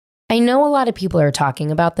I know a lot of people are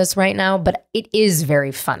talking about this right now, but it is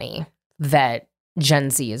very funny that Gen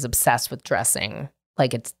Z is obsessed with dressing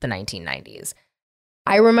like it's the 1990s.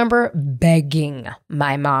 I remember begging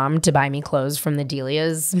my mom to buy me clothes from the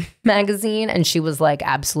Delia's magazine, and she was like,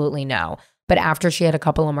 absolutely no. But after she had a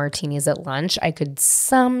couple of martinis at lunch, I could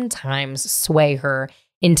sometimes sway her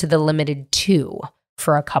into the limited 2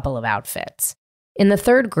 for a couple of outfits. In the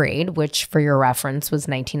 3rd grade, which for your reference was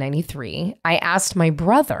 1993, I asked my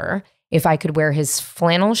brother if I could wear his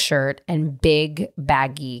flannel shirt and big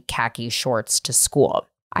baggy khaki shorts to school.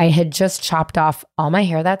 I had just chopped off all my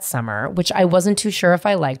hair that summer, which I wasn't too sure if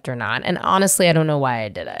I liked or not. And honestly, I don't know why I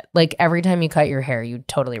did it. Like every time you cut your hair, you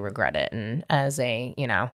totally regret it. And as a,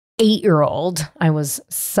 8-year-old, I was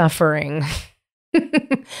suffering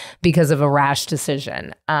because of a rash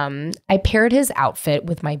decision. I paired his outfit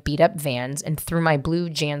with my beat up Vans and threw my blue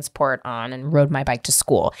JanSport on and rode my bike to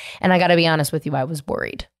school. And I got to be honest with you, I was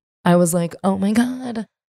worried. I was like, oh my God,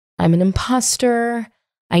 I'm an imposter.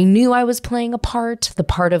 I knew I was playing a part, the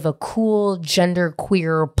part of a cool,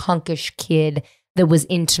 genderqueer, punkish kid that was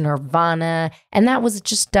into Nirvana, and that was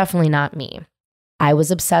just definitely not me. I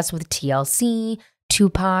was obsessed with TLC,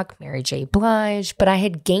 Tupac, Mary J. Blige, but I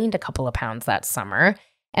had gained a couple of pounds that summer,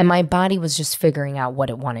 and my body was just figuring out what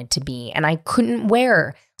it wanted to be, and I couldn't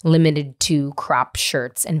wear limited to crop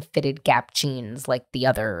shirts and fitted Gap jeans like the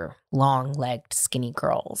other long-legged skinny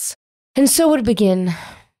girls. And so would begin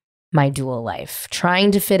my dual life,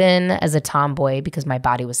 trying to fit in as a tomboy because my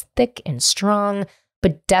body was thick and strong,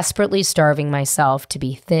 but desperately starving myself to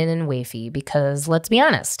be thin and wafy because, let's be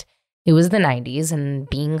honest, it was the 90s and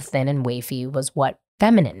being thin and wafy was what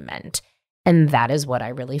feminine meant. And that is what I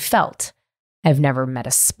really felt. I've never met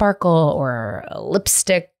a sparkle or a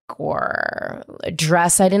lipstick or a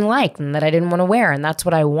dress I didn't like and that I didn't want to wear. And that's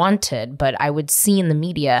what I wanted. But I would see in the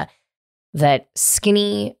media that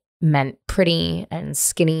skinny meant pretty and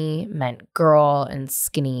skinny meant girl and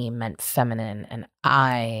skinny meant feminine. And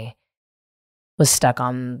I was stuck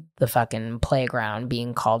on the fucking playground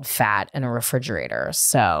being called fat in a refrigerator.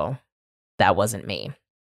 So that wasn't me.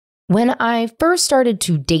 When I first started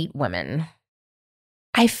to date women,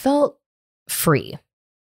 I felt free.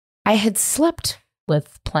 I had slept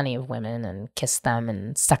with plenty of women and kissed them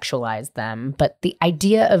and sexualized them. But the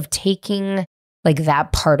idea of taking like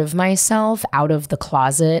that part of myself out of the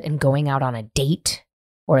closet and going out on a date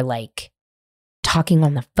or like talking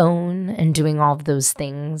on the phone and doing all of those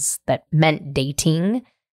things that meant dating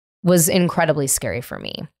was incredibly scary for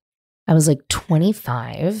me. I was like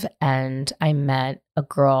 25 and I met a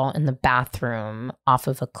girl in the bathroom off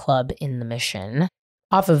of a club in the Mission,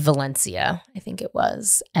 off of Valencia, I think it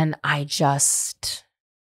was. And I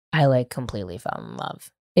like completely fell in love.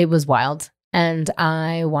 It was wild. And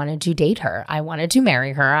I wanted to date her. I wanted to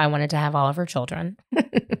marry her. I wanted to have all of her children.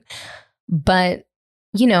 But,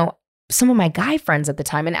 some of my guy friends at the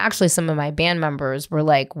time, and actually some of my band members were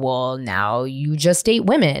like, well, now you just date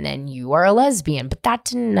women and you are a lesbian. But that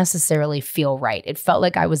didn't necessarily feel right. It felt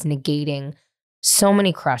like I was negating so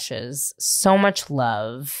many crushes, so much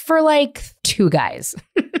love for like 2 guys.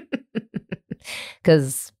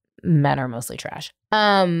 Because men are mostly trash.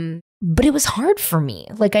 But it was hard for me.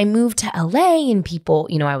 Like I moved to LA and people,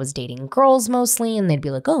 I was dating girls mostly and they'd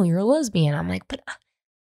be like, oh, you're a lesbian. I'm like, but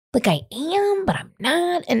like I am, but I'm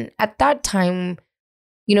not. And at that time,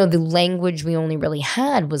 the language we only really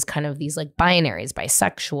had was kind of these like binaries,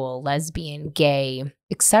 bisexual, lesbian, gay,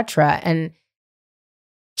 etc. And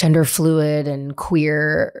gender fluid and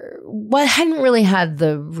queer, hadn't really had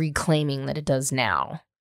the reclaiming that it does now.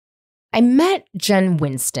 I met Jen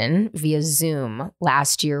Winston via Zoom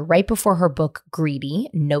last year, right before her book, Greedy,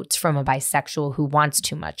 Notes from a Bisexual Who Wants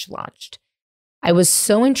Too Much, launched. I was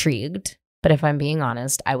so intrigued, but if I'm being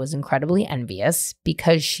honest, I was incredibly envious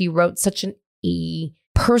because she wrote such a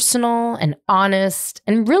personal and honest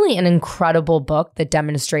and really an incredible book that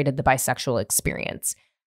demonstrated the bisexual experience.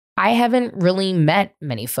 I haven't really met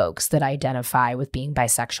many folks that identify with being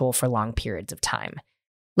bisexual for long periods of time.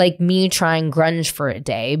 Like me trying grunge for a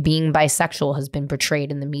day, being bisexual has been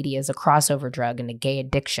portrayed in the media as a crossover drug and a gay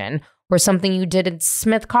addiction, or something you did at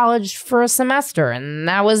Smith College for a semester, and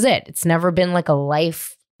that was it. It's never been like a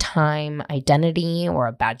lifetime identity or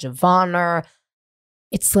a badge of honor.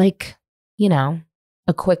 It's like,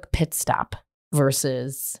 a quick pit stop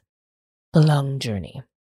versus a long journey.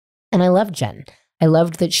 And I love Jen. I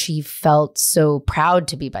loved that she felt so proud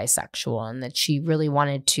to be bisexual and that she really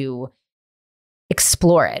wanted to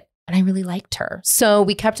explore it. And I really liked her. So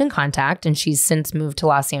we kept in contact and she's since moved to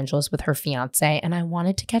Los Angeles with her fiance. And I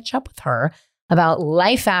wanted to catch up with her about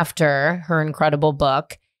life after her incredible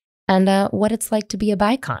book and what it's like to be a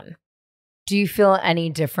bicon. Do you feel any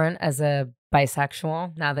different as a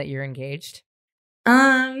bisexual now that you're engaged?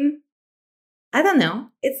 I don't know.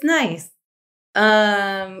 It's nice.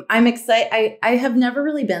 I'm excited. I have never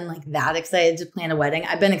really been like that excited to plan a wedding.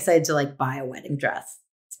 I've been excited to like buy a wedding dress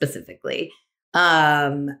specifically.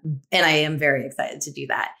 And I am very excited to do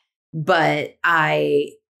that. But I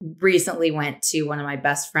recently went to one of my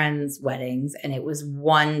best friend's weddings and it was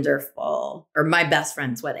wonderful, or my best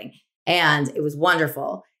friend's wedding. And it was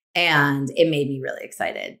wonderful. And it made me really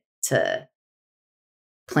excited to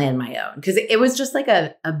plan my own because it was just like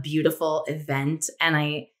a beautiful event. And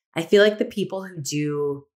I feel like the people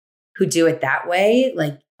who do it that way,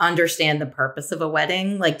 like understand the purpose of a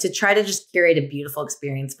wedding, like to try to just curate a beautiful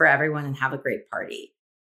experience for everyone and have a great party.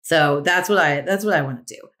 So that's what I want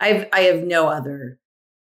to do. I have no other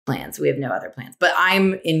plans. We have no other plans, but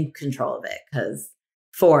I'm in control of it because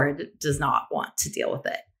Ford does not want to deal with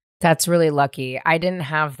it. That's really lucky. I didn't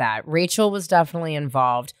have that. Rachel was definitely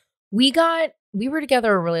involved. We were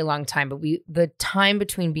together a really long time, but the time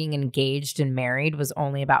between being engaged and married was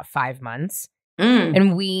only about 5 months.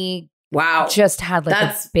 And we just had like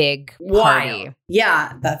a big party. Wild.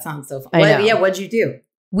 Yeah, that sounds so fun. What'd you do?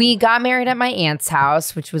 We got married at my aunt's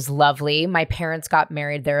house, which was lovely. My parents got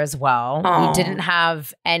married there as well. Aww. We didn't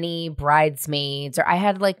have any bridesmaids, or I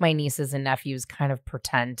had like my nieces and nephews kind of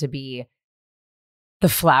pretend to be the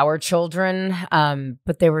flower children,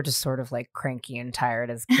 but they were just sort of like cranky and tired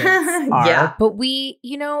as kids are. Yeah. But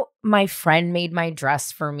my friend made my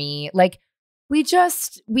dress for me. Like we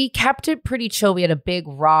kept it pretty chill. We had a big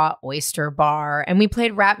raw oyster bar and we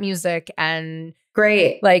played rap music and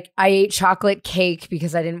great. Like I ate chocolate cake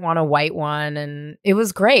because I didn't want a white one and it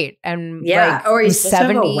was great. And yeah, or you supposed to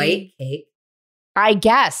have a white cake? I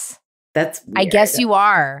guess. That's weird. I guess you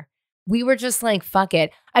are. We were just like, fuck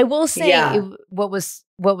it. I will say what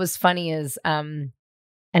was funny is, and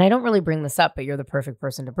I don't really bring this up, but you're the perfect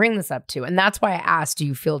person to bring this up to. And that's why I asked, do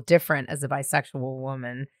you feel different as a bisexual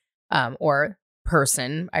woman or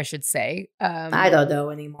person, I should say? I don't know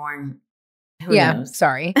anymore. Who knows?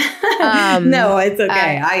 Sorry. No, it's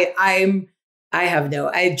okay.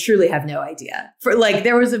 I truly have no idea. For like,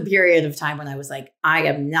 there was a period of time when I was like, I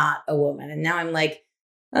am not a woman. And now I'm like,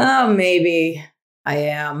 oh, maybe I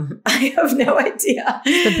am. I have no idea.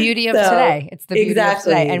 It's the beauty of today. It's the beauty of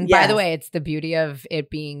today. And by the way, it's the beauty of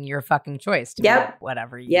it being your fucking choice to be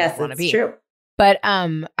whatever you want to be. Yes, it's true. But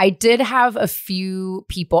I did have a few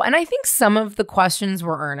people, and I think some of the questions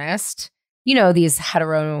were earnest. You know, these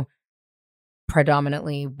hetero,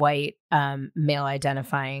 predominantly white, male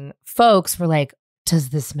identifying folks were like, does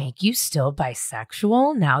this make you still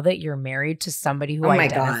bisexual now that you're married to somebody who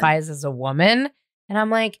identifies as a woman? And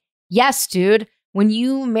I'm like, yes, dude. When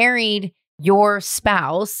you married your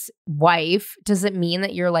spouse, wife, does it mean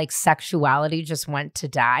that your like sexuality just went to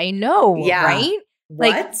die? No, right? What?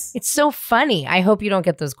 Like, it's so funny. I hope you don't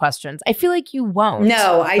get those questions. I feel like you won't.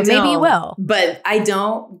 No, I don't. Maybe you will. But I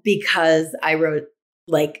don't because I wrote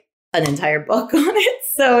like an entire book on it.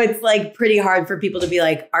 So it's like pretty hard for people to be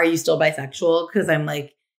like, are you still bisexual? Because I'm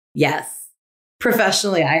like, yes.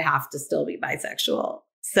 Professionally, I have to still be bisexual.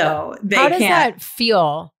 So they can't. How does that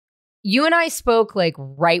feel? You and I spoke like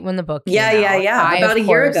right when the book came out. Yeah. About a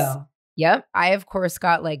year ago. Yep. I, of course,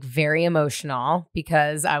 got like very emotional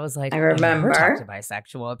because I was like, I remember. I never talked to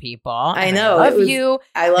bisexual people. I know. I love you.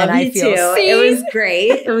 I love you too. Seen. It was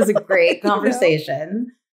great. It was a great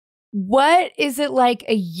conversation. What is it like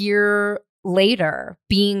a year later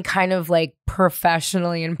being kind of like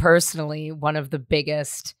professionally and personally one of the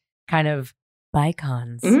biggest kind of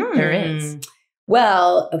bicons there is?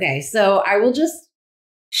 Well, okay. So I will just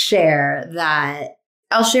share that.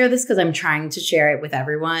 I'll share this because I'm trying to share it with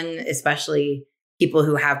everyone, especially people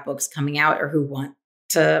who have books coming out or who want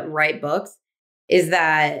to write books, is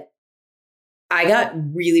that I got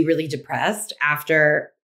really, really depressed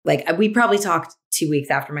after, like, we probably talked 2 weeks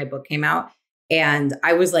after my book came out. And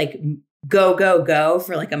I was like, go, go, go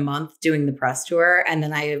for like a month doing the press tour. And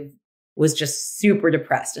then I was just super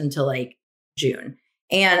depressed until like June.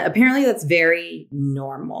 And apparently that's very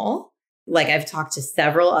normal. Like I've talked to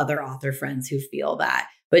several other author friends who feel that,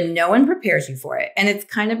 but no one prepares you for it. And it's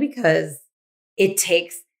kind of because it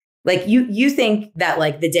takes, like you think that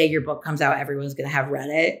like the day your book comes out, everyone's going to have read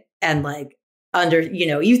it and like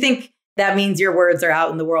you think that means your words are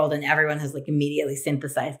out in the world and everyone has like immediately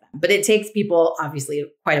synthesized them. But it takes people obviously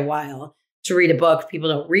quite a while to read a book. People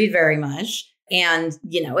don't read very much. And,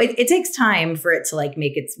 it takes time for it to like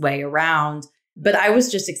make its way around. But I was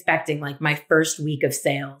just expecting like my first week of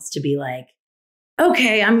sales to be like,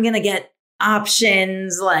 okay, I'm going to get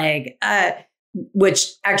options, like,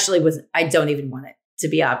 which actually I don't even want it to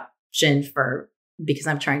be optioned because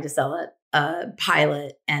I'm trying to sell it a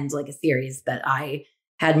pilot and like a series that I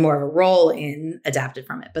had more of a role in adapted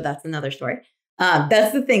from it. But that's another story.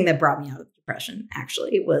 That's the thing that brought me out of depression,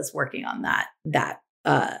 actually, was working on that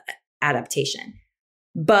adaptation.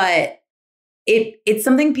 But it's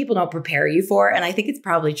something people don't prepare you for. And I think it's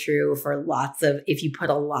probably true for lots of, if you put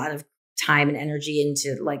a lot of time and energy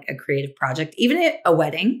into like a creative project, even at a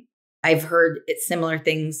wedding. I've heard similar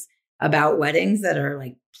things about weddings that are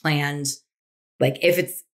like planned. Like if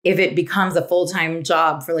it becomes a full-time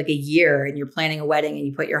job for like a year and you're planning a wedding and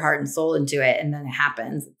you put your heart and soul into it and then it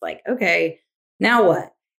happens, it's like, okay, now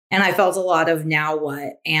what? And I felt a lot of now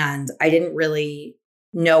what? And I didn't really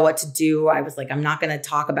know what to do. I was like, I'm not going to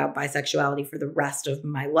talk about bisexuality for the rest of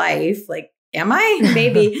my life. Like, am I?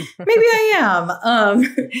 Maybe I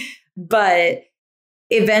am. But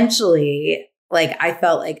eventually, like, I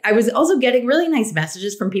felt like I was also getting really nice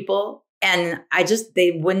messages from people and I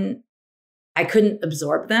couldn't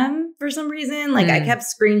absorb them for some reason. Like I kept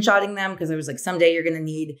screenshotting them because I was like, someday you're going to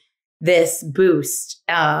need this boost.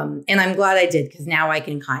 And I'm glad I did, because now I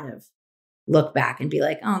can kind of look back and be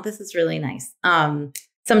like, oh, this is really nice.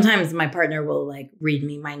 Sometimes my partner will like read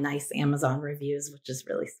me my nice Amazon reviews, which is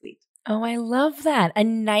really sweet. Oh, I love that. A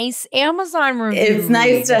nice Amazon review. It's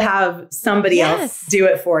nice to have somebody else do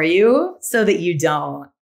it for you so that you don't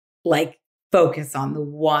like focus on the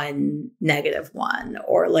one negative one,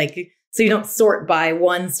 or like, so you don't sort by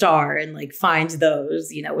 1 star and like find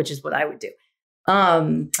those, which is what I would do.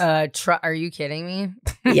 Are you kidding me?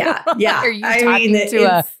 Yeah. Are you talking to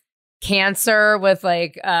a Cancer with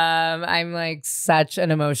like, I'm like such an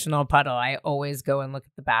emotional puddle. I always go and look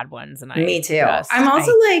at the bad ones. And me too. I'm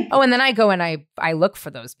also like, and then I go and I look for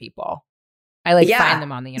those people. I like find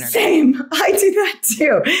them on the internet. Same. I do that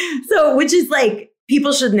too. So, which is like,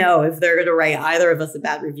 people should know if they're going to write either of us a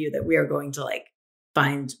bad review that we are going to like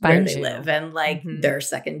find where they live and like their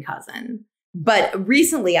second cousin. But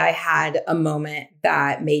recently I had a moment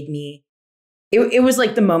that made me, it was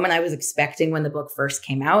like the moment I was expecting when the book first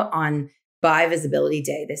came out on Bi Visibility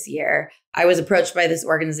Day this year. I was approached by this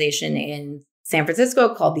organization in San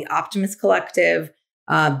Francisco called the Optimist Collective.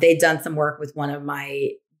 They'd done some work with one of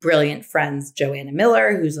my brilliant friends, Joanna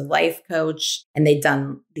Miller, who's a life coach, and they'd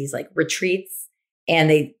done these like retreats. And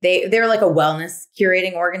they're like a wellness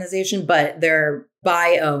curating organization, but they're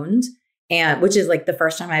bi-owned, and which is like the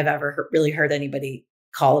first time I've ever really heard anybody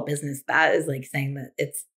call a business that, is like saying that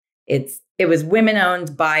it was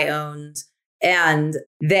women-owned, bi-owned. And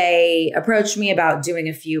they approached me about doing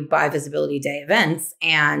a few Bi Visibility Day events.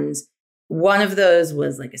 And one of those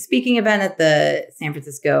was like a speaking event at the San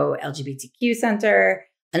Francisco LGBTQ Center.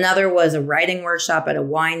 Another was a writing workshop at a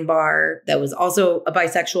wine bar that was also a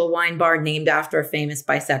bisexual wine bar named after a famous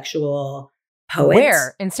bisexual poet.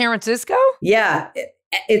 Where? In San Francisco? Yeah.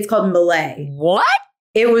 It's called Malay. What?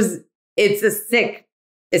 It's a sick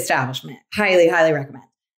establishment. Highly, highly recommend.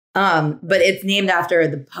 But it's named after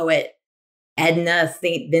the poet Edna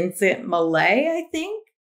St. Vincent Millay, I think.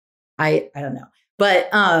 I don't know. But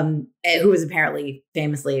who was apparently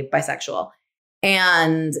famously bisexual.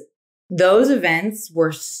 And those events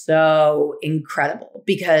were so incredible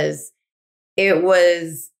because it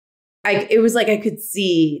was like I could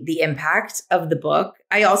see the impact of the book.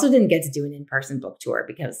 I also didn't get to do an in-person book tour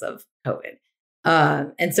because of COVID.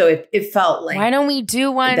 And so it felt like, why don't we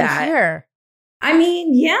do one here? I mean,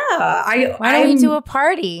 yeah. Why don't we do a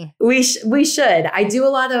party? We should. I do a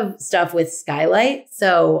lot of stuff with Skylight,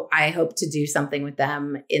 so I hope to do something with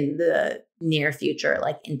them in the near future,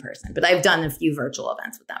 like in person. But I've done a few virtual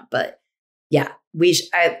events with them. But yeah, that's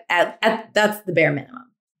the bare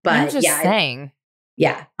minimum. But I'm just saying.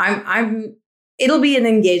 It'll be an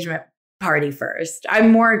engagement party first.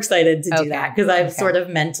 I'm more excited to do that because I've sort of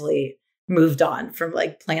mentally moved on from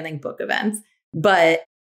like planning book events. But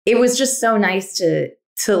it was just so nice to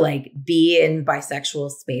like be in bisexual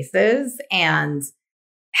spaces and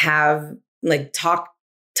have like talk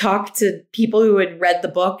to people who had read the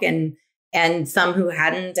book and some who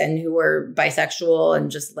hadn't and who were bisexual and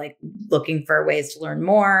just like looking for ways to learn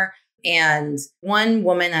more. And one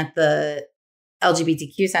woman at the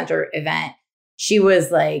LGBTQ Center event, she was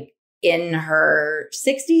like in her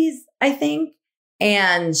 60s, I think.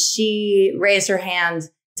 And she raised her hand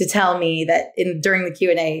to tell me that during the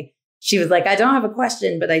Q&A, she was like, I don't have a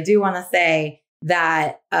question, but I do want to say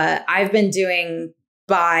that I've been doing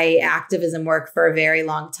bi activism work for a very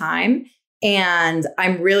long time. And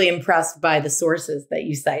I'm really impressed by the sources that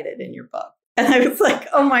you cited in your book. And I was like,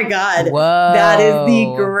 oh my God, whoa, that is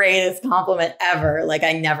the greatest compliment ever. Like,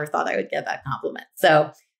 I never thought I would get that compliment.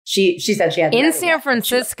 So she said she had in San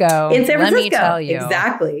Francisco. In San Francisco. Let me tell you.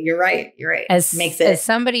 Exactly. You're right. As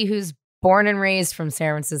somebody who's born and raised from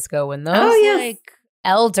San Francisco, when those like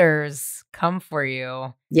elders come for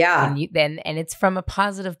you, and it's from a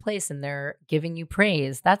positive place and they're giving you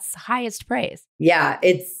praise, that's highest praise. Yeah,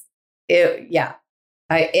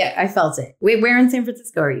 I felt it. Wait, where in San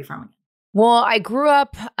Francisco are you from again? Well, I grew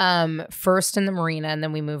up first in the Marina, and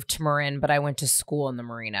then we moved to Marin, but I went to school in the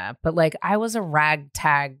Marina. But like, I was a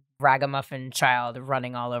ragamuffin child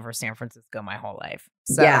running all over San Francisco my whole life.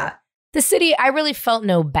 So the city, I really felt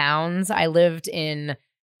no bounds. I lived in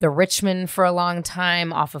the Richmond for a long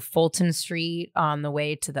time, off of Fulton Street on the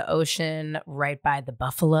way to the ocean, right by the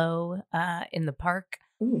Buffalo in the park.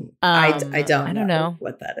 I don't know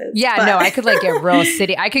what that is. Yeah, no, I could like get real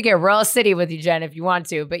city. I could get real city with you, Jen, if you want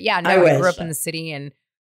to. But yeah, no, I grew up in the city, and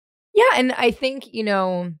and I think,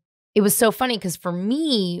 it was so funny because for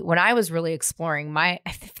me, when I was really exploring I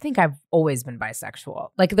think I've always been bisexual.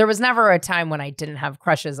 Like, there was never a time when I didn't have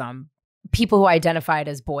crushes on people who identified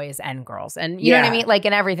as boys and girls, and you know what I mean, like,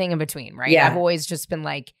 and everything in between, right? I've always just been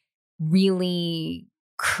like really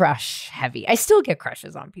crush heavy. I still get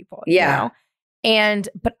crushes on people, you know?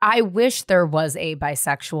 But I wish there was a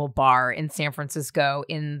bisexual bar in San Francisco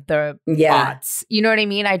in the aughts. You know what I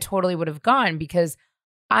mean? I totally would have gone, because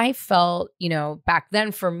I felt, back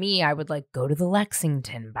then for me, I would like go to the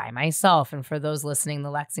Lexington by myself. And for those listening, the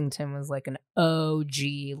Lexington was like an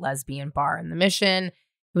OG lesbian bar in the Mission.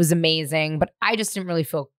 It was amazing, but I just didn't really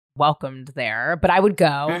feel welcomed there. But I would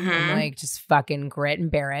go and like just fucking grit and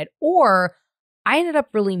bear it. Or I ended up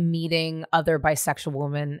really meeting other bisexual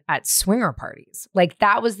women at swinger parties. Like,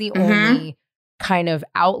 that was the only kind of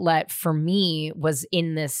outlet for me, was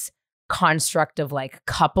in this construct of like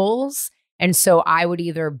couples. And so I would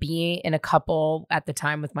either be in a couple at the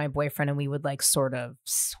time with my boyfriend, and we would like sort of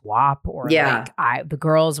swap, or like the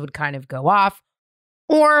girls would kind of go off.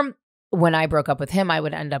 Or when I broke up with him, I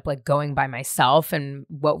would end up like going by myself, and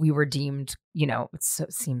what we were deemed, it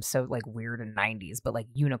seems so like weird in 90s, but like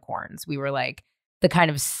unicorns. We were like the kind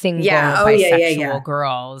of single bisexual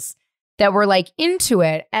girls that were like into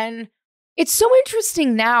it. And it's so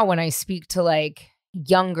interesting now when I speak to like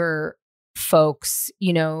younger folks,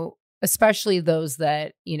 especially those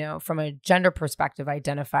that, from a gender perspective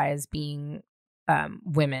identify as being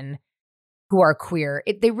women who are queer.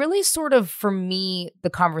 They really sort of, for me, the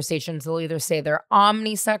conversations, they'll either say they're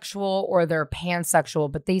omnisexual or they're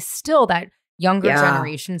pansexual, but they still, that younger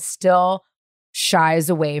generation still shies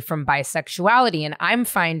away from bisexuality. And I'm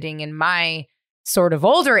finding in my sort of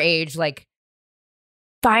older age, like,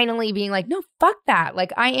 finally being like, no, fuck that.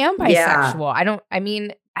 Like, I am bisexual.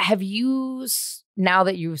 Have you, now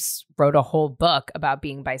that you wrote a whole book about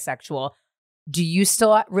being bisexual, do you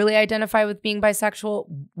still really identify with being bisexual?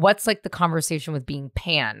 What's like the conversation with being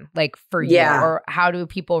pan, like, for you? Or how do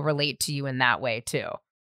people relate to you in that way too?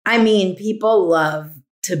 I mean, people love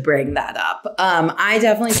to bring that up. I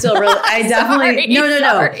definitely still really,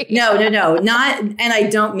 no, not, and I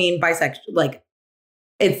don't mean bisexual, like,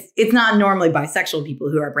 it's not normally bisexual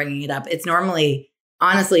people who are bringing it up. It's normally,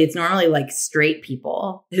 honestly, like straight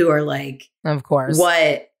people who are like, of course,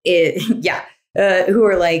 who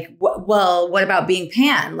are like, well, what about being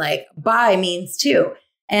pan? Like, bi means too.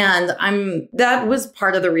 And that was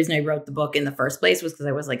part of the reason I wrote the book in the first place, was because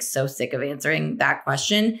I was like so sick of answering that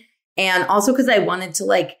question. And also because I wanted to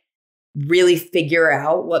like really figure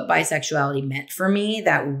out what bisexuality meant for me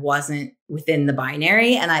that wasn't within the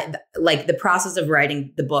binary. And I like the process of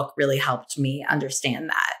writing the book really helped me understand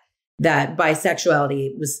that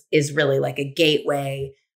bisexuality is really like a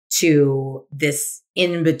gateway to this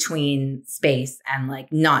in between space, and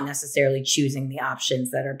like not necessarily choosing the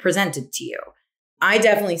options that are presented to you. I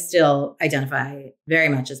definitely still identify very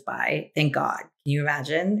much as bi. Thank God. Can you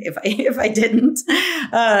imagine if I didn't?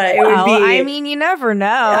 It would be. I mean, you never know.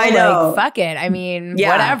 I know. Like, fuck it. I mean,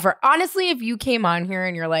 whatever. Honestly, if you came on here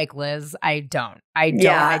and you're like, Liz, I don't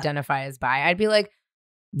identify as bi, I'd be like,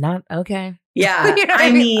 not okay. Yeah. You know what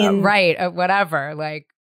I mean? Right. Whatever. Like.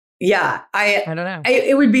 Yeah, I don't know.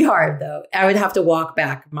 It would be hard though. I would have to walk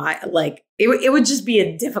back it would just be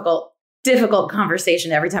a difficult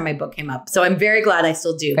conversation every time my book came up. So I'm very glad I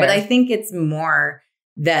still do. Fair. But I think it's more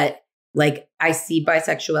that like I see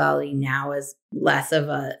bisexuality now as less of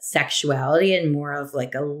a sexuality and more of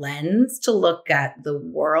like a lens to look at the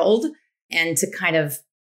world and to kind of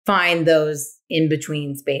find those in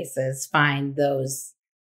between spaces, find those.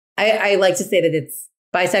 I like to say that it's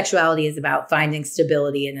bisexuality is about finding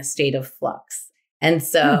stability in a state of flux. And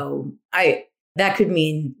so that could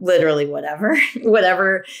mean literally whatever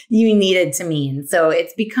you need it to mean. So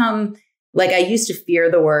it's become like, I used to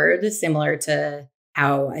fear the word, similar to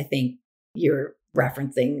how I think you're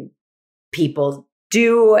referencing people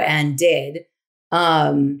do and did.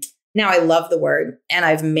 Now I love the word and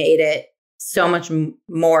I've made it so much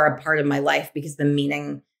more a part of my life because the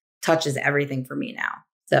meaning touches everything for me now.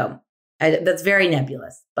 So that's very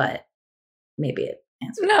nebulous, but maybe it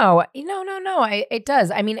answers. No. It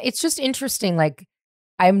does. I mean, it's just interesting. Like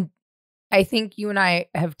I think you and I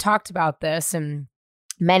have talked about this, and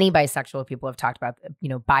many bisexual people have talked about,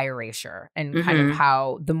 bi erasure and kind of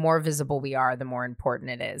how the more visible we are, the more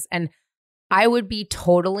important it is. And I would be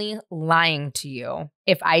totally lying to you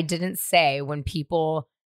if I didn't say, when people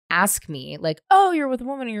ask me like, oh, you're with a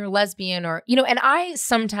woman or you're a lesbian, or, and I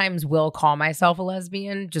sometimes will call myself a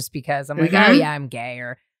lesbian just because I'm like, oh yeah, I'm gay,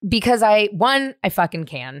 or because I fucking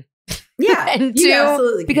can. Yeah. And two,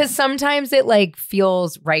 absolutely because sometimes it like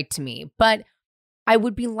feels right to me. But I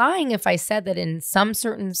would be lying if I said that in some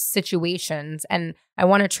certain situations, and I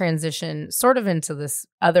want to transition sort of into this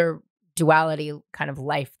other duality kind of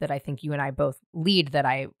life that I think you and I both lead, that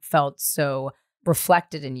I felt so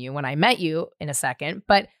reflected in you when I met you in a second.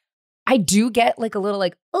 But I do get like a little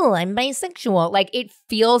like, oh, I'm bisexual. Like it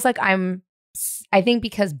feels like I think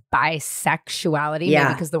because bisexuality,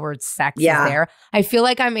 maybe because the word sex is there, I feel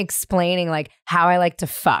like I'm explaining like how I like to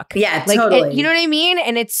fuck. Yeah, like, totally. You know what I mean?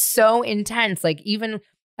 And it's so intense. Like even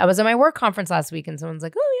I was at my work conference last week and someone's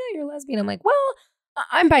like, oh yeah, you're lesbian. I'm like, well,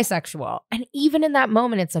 I'm bisexual. And even in that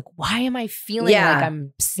moment, it's like, why am I feeling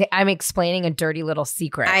like I'm explaining a dirty little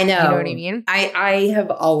secret? I know. You know what I mean? I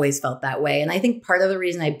have always felt that way. And I think part of the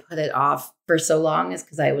reason I put it off for so long is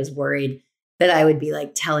because I was worried that I would be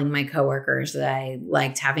like telling my coworkers that I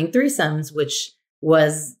liked having threesomes, which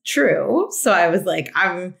was true. So I was like,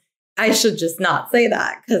 I should just not say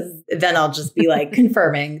that, because then I'll just be like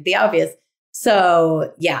confirming the obvious.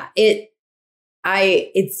 So yeah,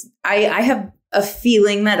 I have a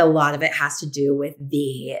feeling that a lot of it has to do with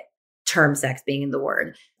the term sex being in the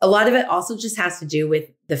word. A lot of it also just has to do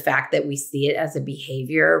with the fact that we see it as a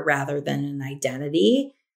behavior rather than an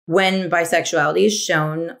identity. When bisexuality is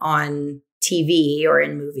shown on TV or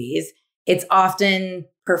in movies, it's often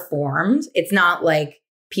performed. It's not like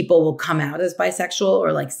people will come out as bisexual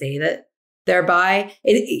or like say that they're bi.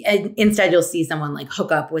 Instead, you'll see someone like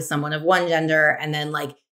hook up with someone of one gender and then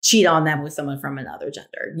like cheat on them with someone from another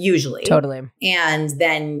gender, usually. Totally. And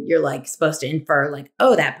then you're like supposed to infer like,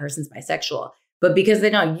 oh, that person's bisexual. But because they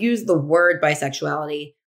don't use the word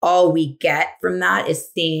bisexuality, all we get from that is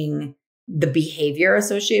seeing the behavior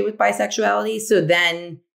associated with bisexuality. So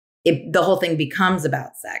then the whole thing becomes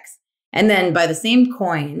about sex. And then by the same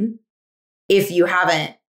coin, if you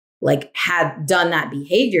haven't like had done that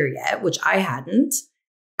behavior yet, which I hadn't,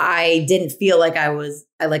 I didn't feel like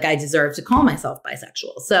I deserved to call myself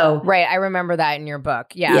bisexual. So right, I remember that in your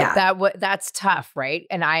book. Yeah. That's tough, right?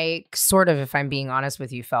 And I sort of, if I'm being honest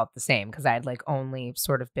with you, felt the same because I had like only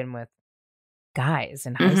sort of been with guys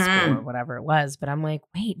in high school or whatever it was. But I'm like,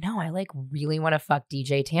 wait, no, I like really want to fuck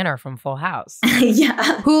DJ Tanner from Full House.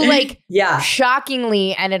 Yeah. Who like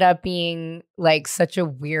shockingly ended up being like such a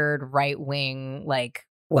weird right wing, like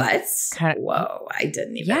what? Kind of, whoa, I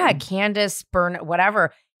didn't even. Yeah, Candace Burnett,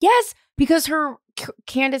 whatever. Yes, because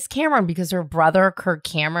Candace Cameron, because her brother Kirk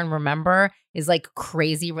Cameron, remember, is like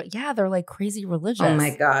crazy. Yeah, they're like crazy religious. Oh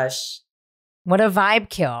my gosh. What a vibe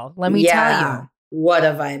kill. Let me tell you. What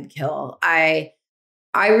a vibe kill. I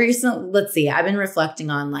recently, let's see, I've been reflecting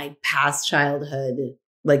on like past childhood,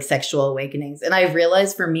 like sexual awakenings. And I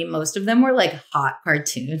realized for me, most of them were like hot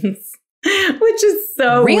cartoons, which is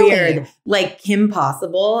so weird. Like Kim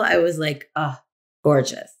Possible. I was like, oh,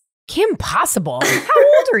 gorgeous. Kim Possible? How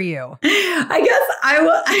old are you? I guess I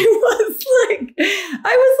was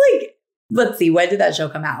like, let's see, when did that show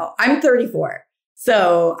come out? I'm 34.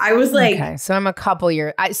 So I was like, okay, so I'm a couple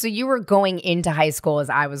years. So you were going into high school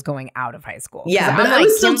as I was going out of high school. Yeah, but I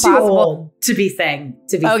was still too old to be saying.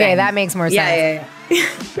 Okay, that makes more sense.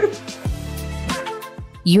 Yeah.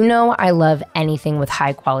 You know I love anything with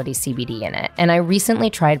high quality CBD in it, and I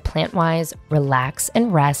recently tried PlantWise Relax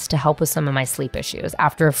and Rest to help with some of my sleep issues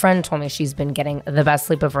after a friend told me she's been getting the best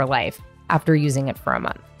sleep of her life after using it for a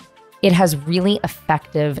month. It has really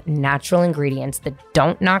effective natural ingredients that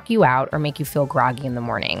don't knock you out or make you feel groggy in the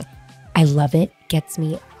morning. I love it. Gets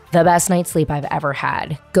me the best night's sleep I've ever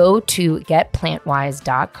had. Go to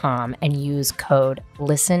getplantwise.com and use code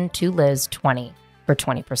LISTENTOLiz20 for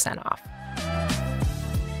 20% off.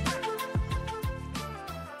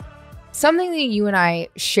 Something that you and I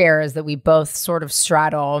share is that we both sort of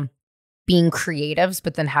straddle being creatives,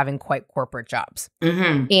 but then having quite corporate jobs.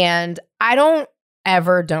 And I don't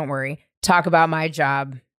ever, don't worry, talk about my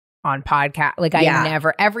job on podcast. Like I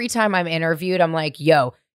never, every time I'm interviewed, I'm like,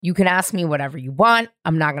 yo, you can ask me whatever you want.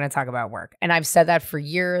 I'm not going to talk about work. And I've said that for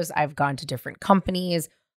years. I've gone to different companies,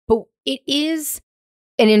 but it is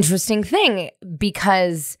an interesting thing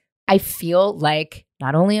because I feel like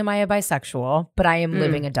not only am I a bisexual, but I am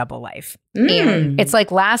living a double life. And it's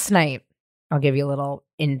like last night, I'll give you a little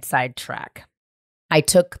inside track. I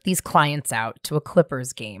took these clients out to a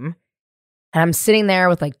Clippers game. And I'm sitting there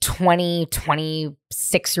with like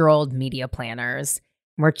 26-year-old media planners.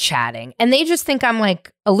 We're chatting. And they just think I'm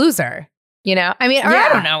like a loser. You know, I mean, or I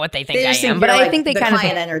don't know what they think I am, but I think they kind of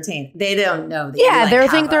client entertain. They don't know.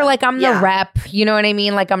 That they're like, I'm the rep. You know what I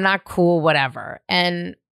mean? Like, I'm not cool, whatever.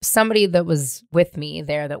 And somebody that was with me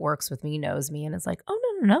there that works with me knows me and is like,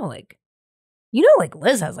 oh, no. Like, you know, like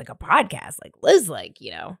Liz has like a podcast. Like Liz, like, you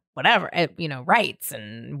know, whatever, you know, writes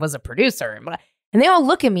and was a producer. And they all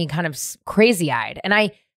look at me kind of crazy eyed. And I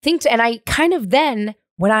think, and I kind of then,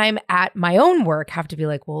 when I'm at my own work, have to be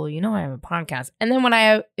like, well, you know, I have a podcast. And then when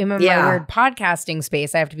I am in my weird podcasting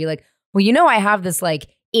space, I have to be like, well, you know, I have this like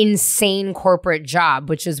insane corporate job,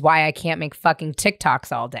 which is why I can't make fucking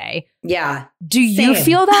TikToks all day. Yeah. Do you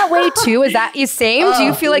feel that way too? Is that the same? Do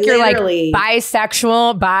you feel like literally. You're like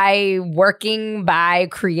bisexual, bi working, bi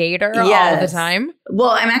creator all the time?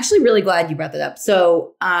 Well, I'm actually really glad you brought that up.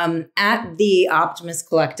 So at the Optimist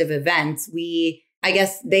Collective events, I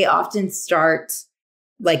guess they often start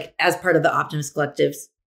like as part of the Optimist Collective's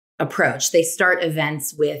approach, they start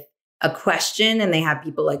events with a question and they have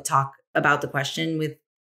people like talk about the question with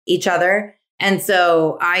each other. And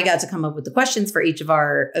so I got to come up with the questions for each of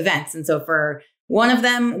our events. And so for one of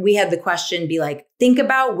them, we had the question be like, think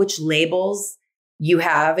about which labels you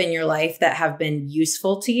have in your life that have been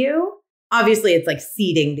useful to you. Obviously, it's like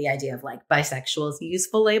seeding the idea of like bisexual is a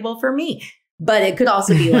useful label for me, but it could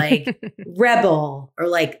also be like rebel or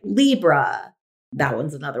like Libra. That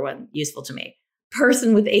one's another one useful to me.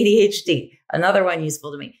 Person with ADHD, another one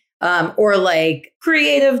useful to me. Or like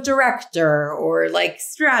creative director or like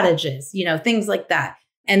strategist, you know, things like that.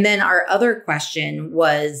 And then our other question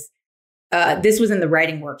was, this was in the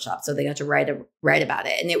writing workshop. So they got to write about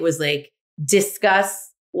it. And it was like,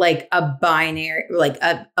 discuss like a binary, like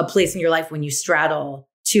a place in your life when you straddle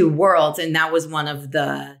two worlds. And that was one of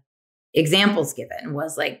the examples given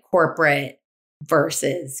was like corporate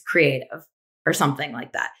versus creative or something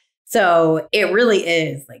like that. So it really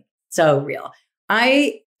is like so real.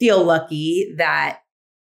 I feel lucky that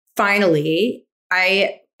finally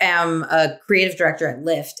I am a creative director at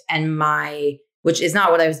Lyft and which is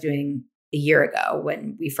not what I was doing a year ago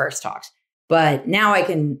when we first talked, but now I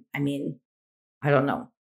don't know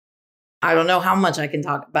how much I can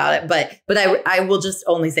talk about it, but I will just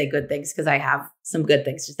only say good things because I have some good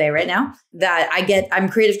things to say right now that I'm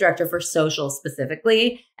creative director for social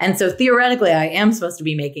specifically. And so theoretically I am supposed to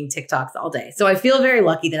be making TikToks all day. So I feel very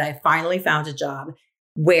lucky that I finally found a job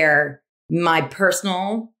where my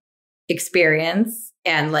personal experience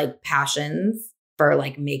and like passions for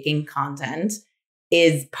like making content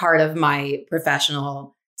is part of my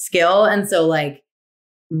professional skill. And so like,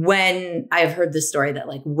 when I've heard this story that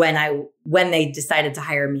like when they decided to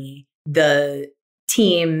hire me, the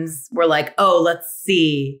teams were like, oh, let's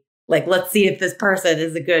see if this person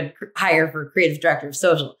is a good hire for creative director of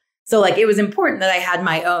social. So like it was important that I had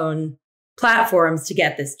my own platforms to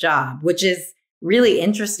get this job, which is really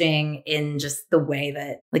interesting in just the way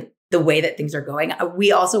that things are going. I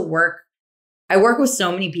work with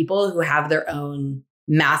so many people who have their own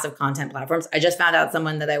massive content platforms. I just found out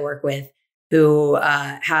someone that I work with who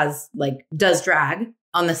does drag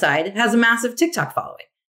on the side, has a massive TikTok following.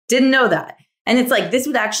 Didn't know that. And it's like, this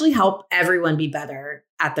would actually help everyone be better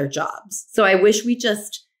at their jobs. So I wish we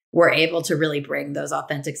just were able to really bring those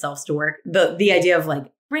authentic selves to work. The idea of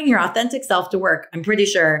like, bring your authentic self to work. I'm pretty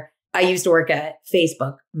sure I used to work at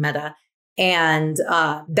Facebook, Meta, and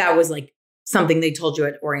that was like something they told you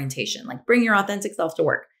at orientation, like bring your authentic self to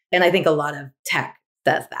work. And I think a lot of tech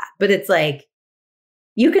does that, but it's like,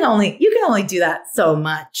 you can only do that so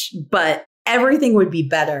much, but everything would be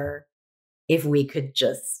better if we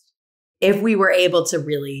were able to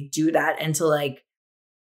really do that and to like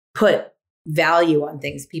put value on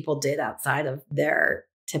things people did outside of their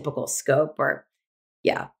typical scope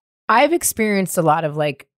I've experienced a lot of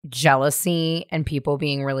like jealousy and people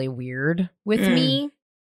being really weird with me.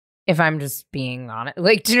 If I'm just being honest,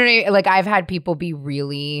 like, do you know what I mean? Like I've had people be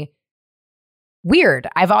really weird.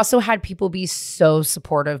 I've also had people be so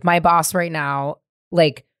supportive. My boss right now,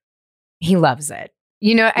 like, he loves it.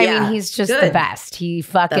 You know, I mean, he's just the best. He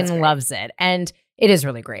fucking loves it. And it is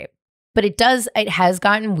really great. But it has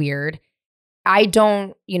gotten weird. I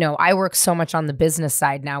work so much on the business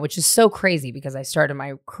side now, which is so crazy because I started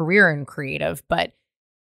my career in creative. But,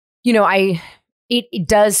 you know, it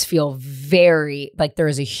does feel very like there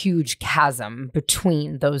is a huge chasm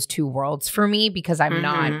between those two worlds for me because I'm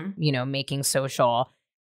not, you know, making social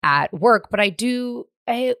at work, but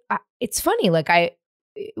it's funny. Like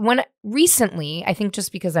recently, I think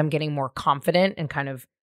just because I'm getting more confident and kind of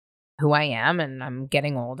who I am and I'm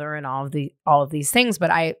getting older and all of these things, but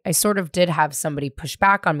I sort of did have somebody push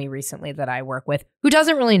back on me recently that I work with who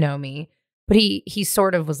doesn't really know me, but he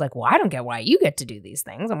sort of was like, well, I don't get why you get to do these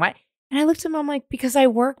things. And I looked at him, I'm like, because I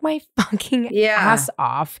work my fucking ass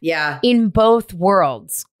off in both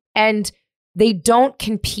worlds. And they don't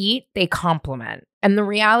compete, they complement. And the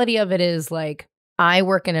reality of it is, like, I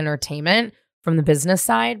work in entertainment from the business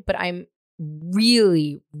side, but I'm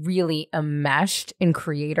really, really enmeshed in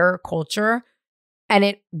creator culture. And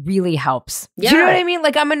it really helps. Yeah. Do you know what I mean?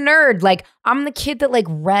 Like, I'm a nerd. Like, I'm the kid that like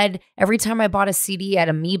read every time I bought a CD at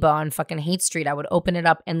Amoeba on fucking Haight Street, I would open it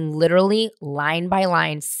up and literally line by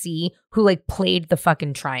line see who like played the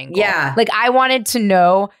fucking triangle. Yeah. Like, I wanted to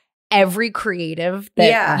know every creative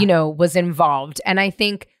that, you know, was involved. And I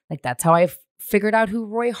think like that's how I figured out who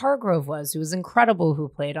Roy Hargrove was, who was incredible, who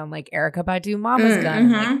played on like Erykah Badu Mama's Gun.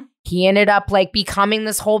 Mm-hmm. Like, he ended up like becoming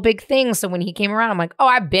this whole big thing. So when he came around, I'm like, oh,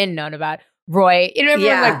 I've been known about Roy. You know,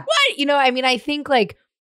 everyone's like, what? You know, I mean, I think like,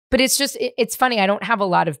 but it's just, it's funny. I don't have a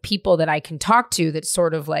lot of people that I can talk to that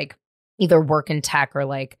sort of like either work in tech or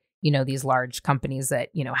like, you know, these large companies that,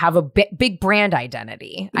 you know, have a big brand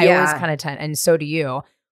identity. I always kind of tend, and so do you,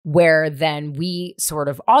 where then we sort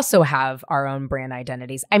of also have our own brand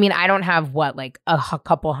identities. I mean, I don't have like a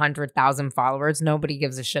couple 100,000 followers. Nobody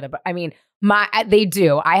gives a shit about, I mean, they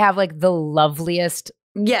do. I have like the loveliest,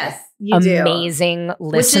 amazing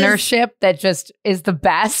listenership that just is the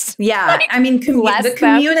best. Yeah. Like, I mean, the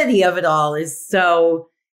community of it all is so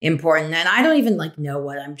important. And I don't even like know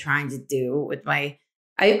what I'm trying to do with my,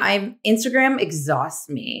 Instagram exhausts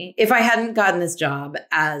me. If I hadn't gotten this job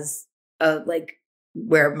as like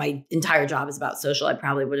where my entire job is about social, I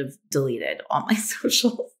probably would have deleted all my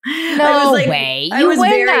socials. No way. You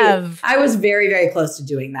wouldn't have. I was very, very close to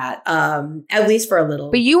doing that, at least for a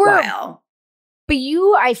little while. But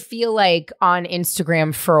you, I feel like on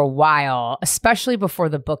Instagram for a while, especially before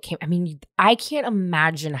the book came, I mean, I can't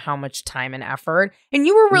imagine how much time and effort. And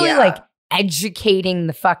you were really like educating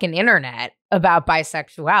the fucking internet about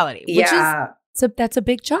bisexuality, which is, so that's a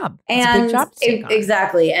big job. It's a big job to take on.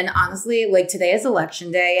 Exactly. And honestly, like today is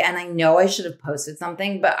election day and I know I should have posted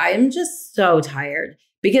something, but I am just so tired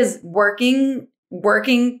because working,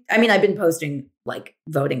 I mean, I've been posting like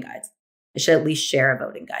voting guides. I should at least share a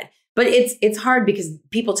voting guide. But it's hard because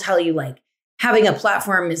people tell you like having a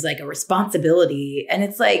platform is like a responsibility. And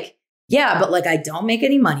it's like, yeah, but like I don't make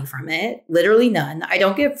any money from it. Literally none. I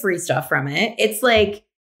don't get free stuff from it. It's like,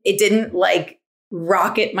 it didn't like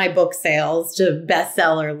rocket my book sales to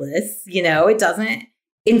bestseller lists. You know, it doesn't.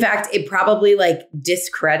 In fact, it probably like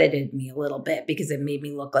discredited me a little bit because it made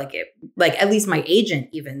me look like it, like at least my agent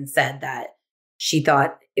even said that she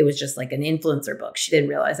thought it was just like an influencer book. She didn't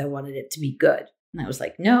realize I wanted it to be good. And I was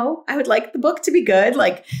like, no, I would like the book to be good.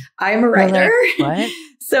 Like, I'm a writer. Like, what?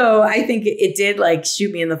 So I think it did like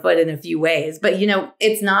shoot me in the foot in a few ways. But, you know,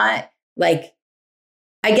 it's not like,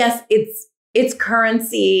 I guess it's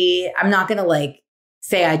currency. I'm not going to like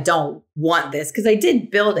say I don't want this because I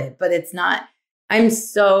did build it, but it's not, I'm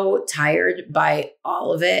so tired by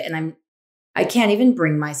all of it. And I can't even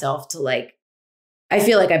bring myself to like, I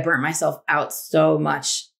feel like I burnt myself out so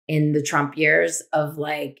much in the Trump years of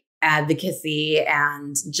like, advocacy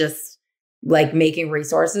and just like making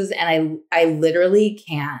resources. And I literally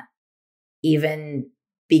can't even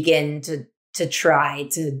begin to try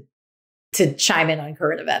to chime in on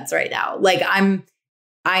current events right now. Like I'm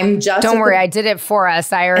just. Don't worry. I did it for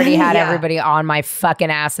us. I already had everybody on my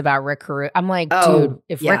fucking ass about Rick Caruso. I'm like, dude,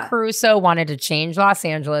 if Rick Caruso wanted to change Los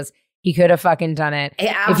Angeles, he could have fucking done it.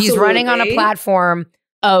 If he's running on a platform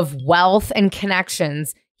of wealth and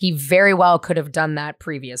connections, he very well could have done that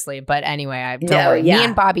previously. But anyway, don't worry. Me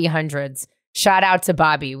and Bobby Hundreds. Shout out to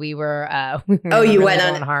Bobby. We were you really went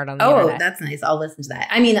on hard on the internet. That's nice. I'll listen to that.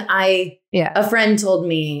 I mean, a friend told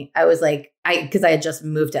me, I was like, because I had just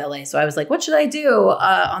moved to LA. So I was like, what should I do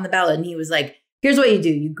on the ballot? And he was like, here's what you do.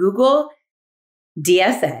 You Google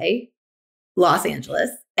DSA Los Angeles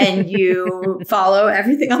and you follow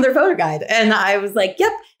everything on their voter guide. And I was like,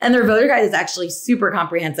 yep. And their voter guide is actually super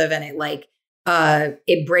comprehensive. And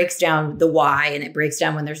it breaks down the why and it breaks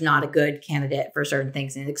down when there's not a good candidate for certain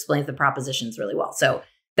things and it explains the propositions really well. So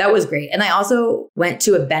that was great. And I also went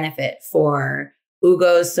to a benefit for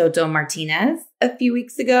Hugo Soto Martinez a few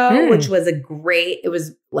weeks ago, which was it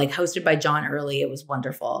was like hosted by John Early. It was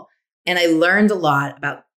wonderful. And I learned a lot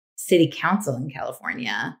about city council in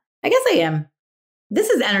California. I guess I am this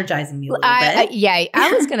is energizing me a little bit. Yeah,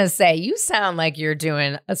 I was gonna say you sound like you're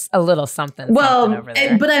doing a little something. Well, something over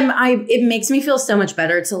there. but it makes me feel so much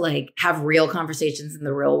better to like have real conversations in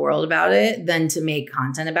the real world about it than to make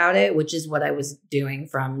content about it, which is what I was doing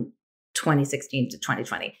from 2016 to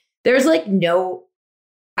 2020. There's like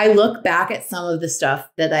I look back at some of the stuff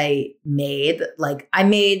that I made. Like I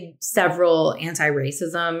made several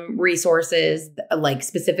anti-racism resources, like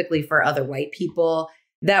specifically for other white people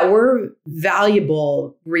that were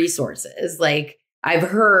valuable resources. Like I've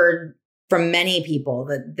heard from many people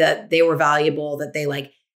that they were valuable, that they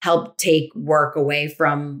like helped take work away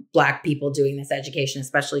from Black people doing this education,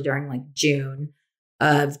 especially during like June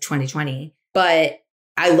of 2020. But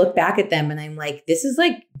I look back at them and I'm like, this is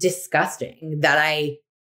like disgusting that I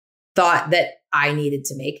thought that I needed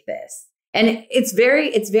to make this. And it's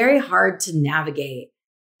very hard to navigate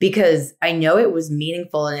because I know it was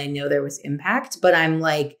meaningful and I know there was impact, but I'm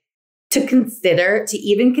like, to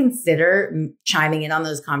even consider chiming in on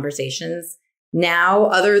those conversations now,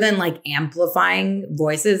 other than like amplifying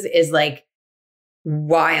voices, is like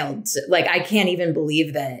wild. Like, I can't even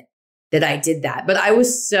believe that I did that. But I'm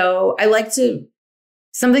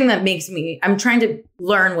trying to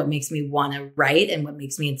learn what makes me want to write and what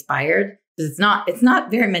makes me inspired. Because it's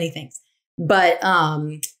not very many things, but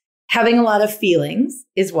having a lot of feelings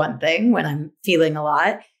is one thing when I'm feeling a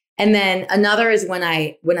lot. And then another is when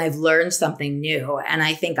I've learned something new. And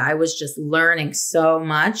I think I was just learning so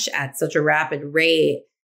much at such a rapid rate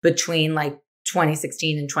between like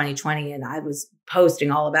 2016 and 2020. And I was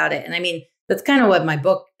posting all about it. And I mean, that's kind of what my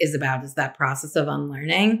book is about, is that process of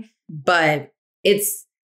unlearning. But it's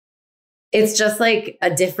just like a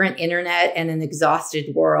different internet and an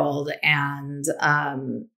exhausted world. And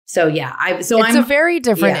so yeah, it's a very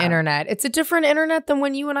different internet. It's a different internet than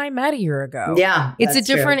when you and I met a year ago. Yeah, it's a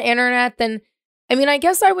different internet than. I mean, I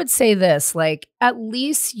guess I would say this: like, at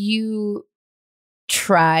least you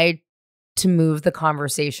tried to move the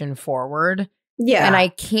conversation forward. Yeah, and I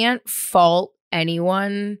can't fault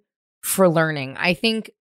anyone for learning. I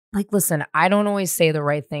think. Like, listen, I don't always say the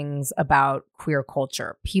right things about queer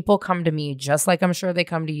culture. People come to me, just like I'm sure they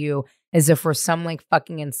come to you, as if we're some like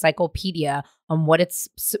fucking encyclopedia on what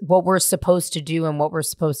we're supposed to do and what we're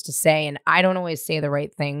supposed to say. And I don't always say the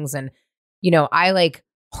right things. And, you know, I like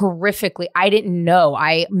horrifically, I didn't know.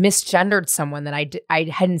 I misgendered someone that I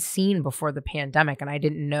hadn't seen before the pandemic. And I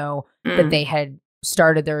didn't know that they had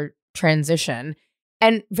started their transition.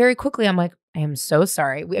 And very quickly, I'm like, I am so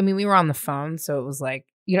sorry. I mean, we were on the phone, so it was like,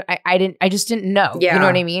 you know, I just didn't know. Yeah. You know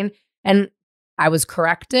what I mean? And I was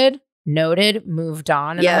corrected, noted, moved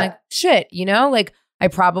on. And I'm like, shit, you know, like I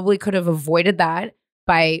probably could have avoided that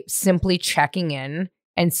by simply checking in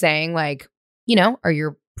and saying like, you know, are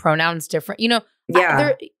your pronouns different? You know,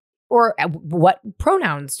 or what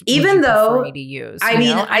pronouns even would you though prefer me to use? I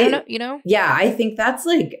mean, I don't know, you know? Yeah, I think that's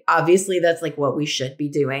like, obviously that's like what we should be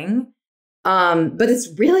doing. But it's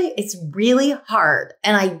really hard.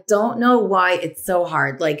 And I don't know why it's so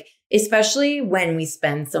hard. Like, especially when we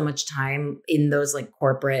spend so much time in those like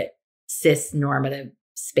corporate cis normative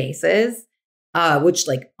spaces, which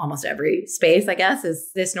like almost every space, I guess,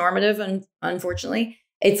 is cis normative. And unfortunately,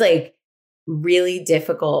 it's like really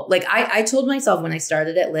difficult. Like I told myself when I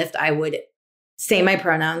started at Lyft, I would say my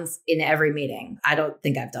pronouns in every meeting. I don't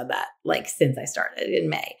think I've done that like since I started in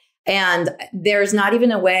May. And there's not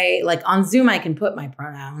even a way, like on Zoom, I can put my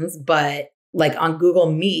pronouns, but like on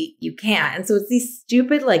Google Meet, you can't. And so it's these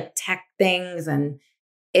stupid like tech things. And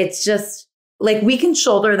it's just like, we can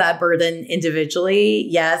shoulder that burden individually.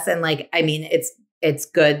 Yes. And like, I mean, it's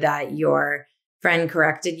good that your friend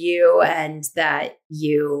corrected you and that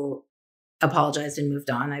you apologized and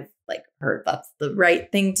moved on. I've like heard that's the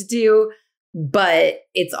right thing to do. But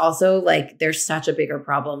it's also like, there's such a bigger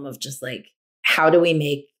problem of just like, how do we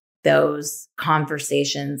make those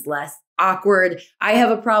conversations less awkward? I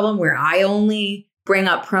have a problem where I only bring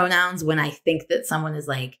up pronouns when I think that someone is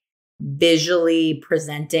like visually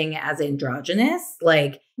presenting as androgynous.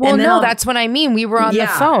 Like, well, no, that's what I mean. We were on the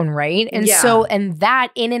phone, right? And so, and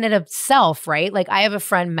that in and of itself, right? Like, I have a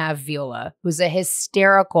friend, Mav Viola, who's a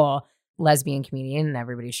hysterical lesbian comedian, and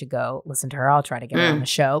everybody should go listen to her. I'll try to get her on the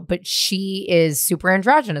show, but she is super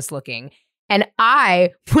androgynous looking. And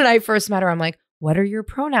when I first met her, I'm like, what are your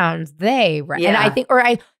pronouns? They, right? And I think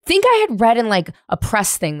I had read in like a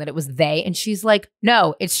press thing that it was they. And she's like,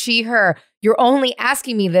 no, it's she, her. You're only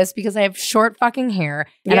asking me this because I have short fucking hair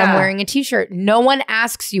and I'm wearing a t-shirt. No one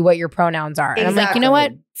asks you what your pronouns are. And I'm like, you know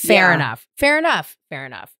what? Fair enough.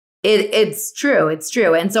 It's true. It's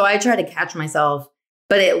true. And so I try to catch myself,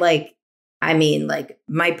 but it like, I mean, like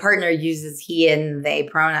my partner uses he and they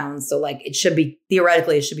pronouns. So like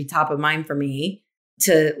theoretically, it should be top of mind for me.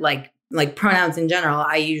 to like pronouns in general.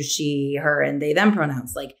 I use she, her, and they, them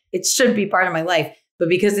pronouns. Like it should be part of my life. But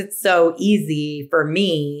because it's so easy for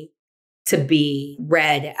me to be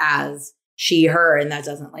read as she, her, and that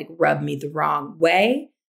doesn't like rub me the wrong way.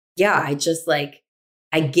 Yeah, I just like,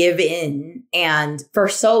 I give in. And for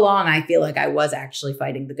so long, I feel like I was actually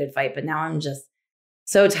fighting the good fight. But now I'm just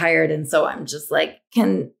so tired. And so I'm just like,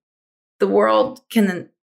 can the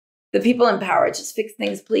people in power just fix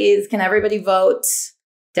things, please? Can everybody vote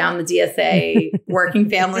down the DSA working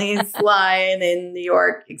families line in New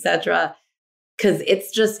York, etc.? Because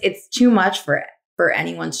it's too much for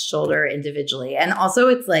anyone's shoulder individually. And also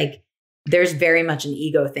it's like, there's very much an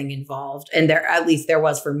ego thing involved. And at least there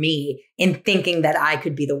was for me in thinking that I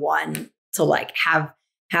could be the one to like have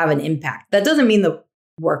an impact. That doesn't mean the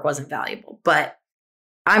work wasn't valuable, but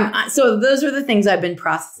so those are the things I've been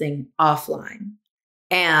processing offline.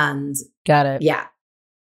 And got it. Yeah.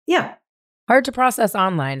 Yeah. Hard to process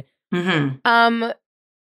online. Mm-hmm.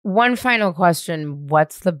 One final question.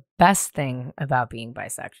 What's the best thing about being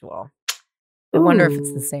bisexual? I wonder if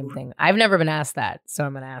it's the same thing. I've never been asked that, so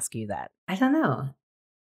I'm going to ask you that. I don't know.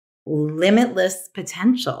 Limitless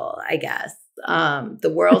potential, I guess.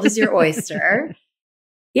 The world is your oyster.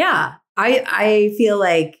 Yeah. I feel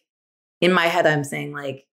like in my head, I'm saying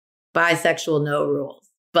like bisexual, no rules,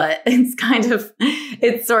 but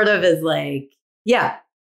it's sort of is like, yeah,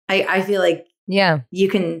 I feel like, yeah, you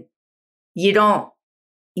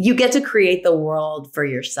get to create the world for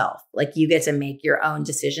yourself. Like you get to make your own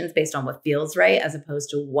decisions based on what feels right, as opposed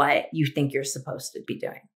to what you think you're supposed to be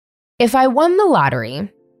doing. If I won the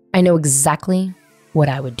lottery, I know exactly what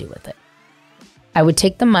I would do with it. I would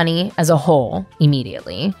take the money as a whole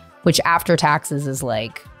immediately, which after taxes is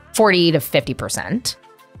like 40 to 50%.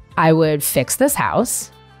 I would fix this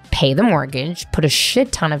house, pay the mortgage, put a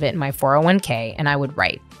shit ton of it in my 401k, and I would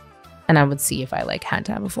write. And I would see if I like had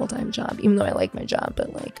to have a full-time job, even though I like my job,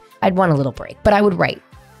 but like I'd want a little break. But I would write.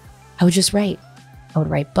 I would just write. I would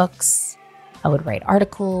write books. I would write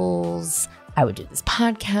articles. I would do this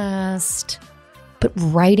podcast. But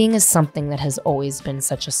writing is something that has always been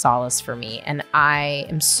such a solace for me. And I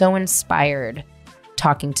am so inspired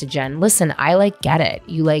talking to Jen. Listen, I like get it.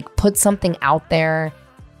 You like put something out there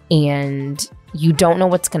and you don't know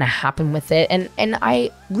what's going to happen with it. And I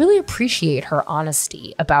really appreciate her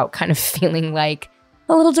honesty about kind of feeling like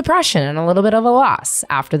a little depression and a little bit of a loss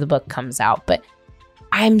after the book comes out. But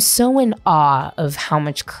I'm so in awe of how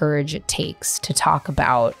much courage it takes to talk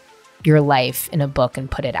about your life in a book and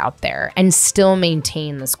put it out there and still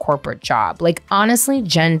maintain this corporate job. Like, honestly,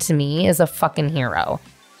 Jen to me is a fucking hero.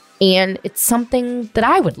 And it's something that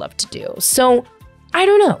I would love to do. So I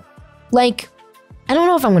don't know. Like, I don't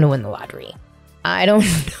know if I'm going to win the lottery. I don't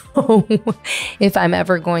know if I'm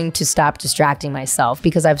ever going to stop distracting myself,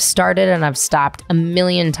 because I've started and I've stopped a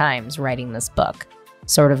million times writing this book,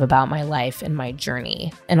 sort of about my life and my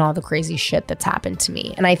journey and all the crazy shit that's happened to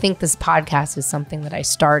me. And I think this podcast is something that I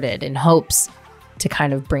started in hopes to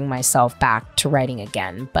kind of bring myself back to writing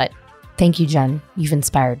again. But thank you, Jen. You've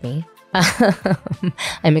inspired me.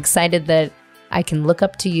 I'm excited that I can look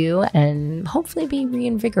up to you and hopefully be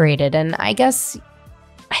reinvigorated. And I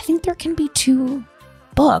think there can be 2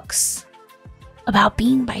 books about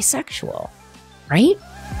being bisexual, right?